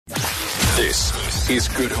This is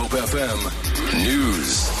Good Hope FM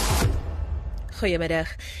News. Goeiemiddag.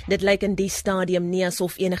 Dit lyk in die stadium nie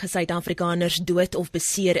asof enige Suid-Afrikaners dood of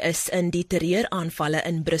beseer is in die terreuraanvalle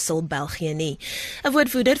in Brussel, België nie. 'n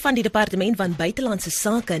Woordvoerder van die Departement van Buitelandse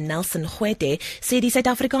Sake, Nelson Gwete, sê die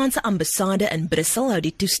Suid-Afrikaanse ambassade in Brussel hou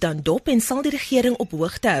die toestand dop en sal die regering op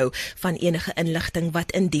hoogte hou van enige inligting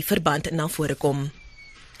wat in die verband na vore kom.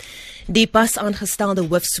 Die pas aangestelde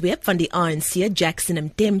hoofsweep van die ANC, Jackson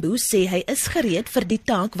Mthembu, sê hy is gereed vir die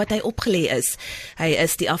taak wat hy opgelê is. Hy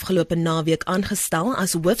is die afgelope naweek aangestel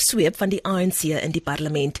as hoofsweep van die ANC in die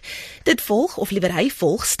parlement. Dit volg, of liewer hy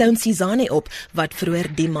volg, Stone Sizane op, wat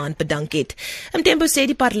vroeër die maand bedank het. Mthembu sê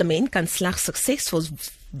die parlement kan slegs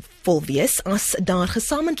suksesvol wees as daar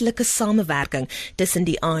gesamentlike samewerking tussen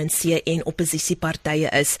die ANC en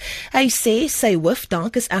opposisiepartye is. Hy sê sy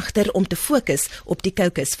hooftaak is egter om te fokus op die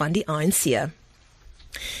caucus van die ANC.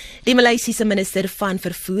 Die Maleisiese minister van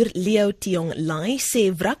vervoer, Leo Tiong Lai,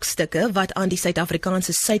 sê wrakstukke wat aan die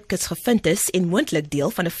Suid-Afrikaanse suidkus gevind is en moontlik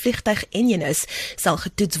deel van 'n vliegtuig-enjin is, sal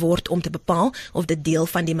getoets word om te bepaal of dit deel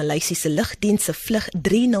van die Maleisiese lugdiens se vlug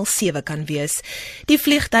 307 kan wees. Die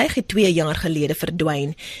vliegtuig het 2 jaar gelede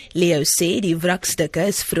verdwyn. Leo sê die wrakstukke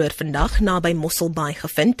is vroeër vandag naby Mossel Bay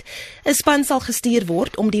gevind. 'n Span sal gestuur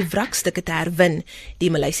word om die wrakstukke te herwin.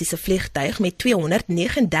 Die Maleisiese vliegtuig met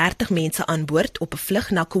 239 mense aan boord op 'n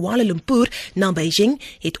vlug na Kuala Lumpur na Beijing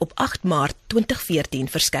het op 8 Maart 2014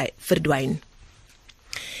 verdwyn.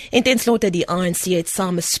 En tenslotte die ANC het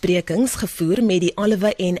samesprekings gevoer met die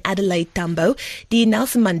Oliver en Adelaide Tambo, die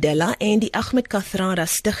Nelson Mandela en die Ahmed Kathrada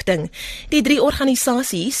Stichting. Die 3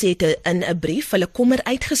 organisasies het in 'n brief hulle kommer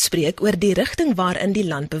uitgespreek oor die rigting waarin die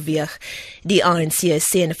land beweeg. Die ANC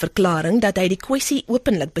sê in 'n verklaring dat hy die kwessie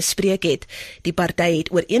openlik bespreek het. Die party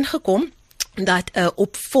het ooreengekom dat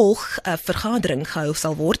 'n vergadering gehou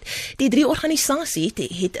sal word. Die 3 organisasies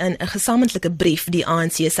het in 'n gesamentlike brief die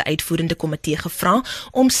ANC se uitvoerende komitee gevra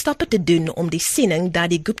om stappe te doen om die siening dat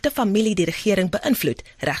die Gupta-familie die regering beïnvloed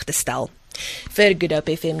reg te stel. Vir Good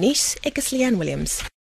Hope FM nuus, ek is Leanne Williams.